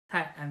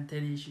Hi, I'm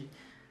Teddy Xu.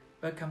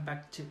 Welcome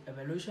back to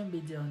Evolution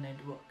Video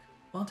Network.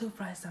 Want to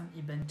find some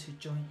event to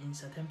join in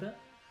September?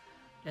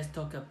 Let's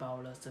talk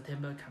about the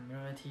September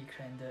Community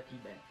Calendar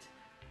event.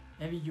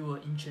 Maybe you are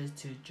interested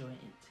to join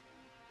it.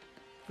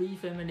 Free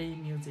family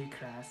music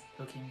class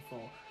looking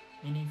for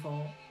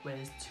meaningful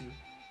ways to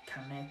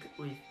connect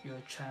with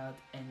your child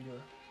and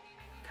your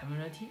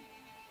community?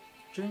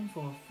 Join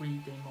for a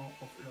free demo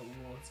of the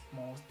world's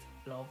most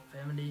loved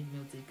family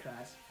music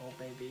class for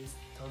babies,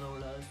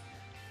 toddlers,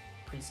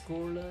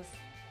 preschoolers,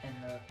 and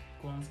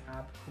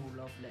grown-up who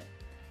love them.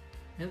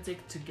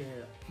 Music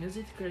Together.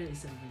 Music Together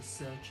is a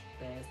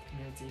research-based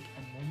music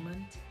and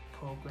movement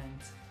program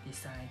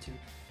designed to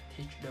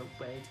teach the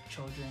way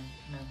children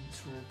learn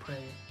through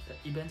play. The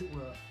event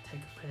will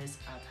take place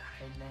at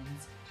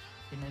Highlands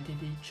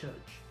United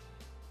Church,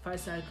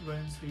 5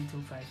 Run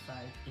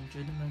 3255 in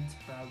Redmond,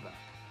 Brava,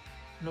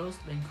 North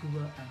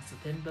Vancouver on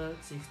September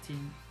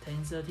 16,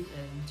 10:30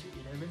 a.m. to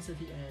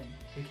 11:30 a.m.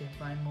 You can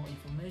find more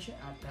information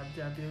at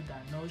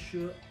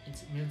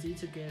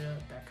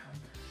www.nossureitsmusictogether.com.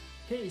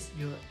 Here is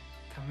your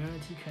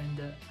community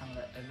calendar on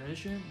the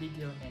Evolution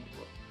Video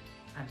Network.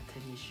 I'm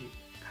Teddy Xu.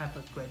 Have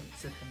a great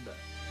September.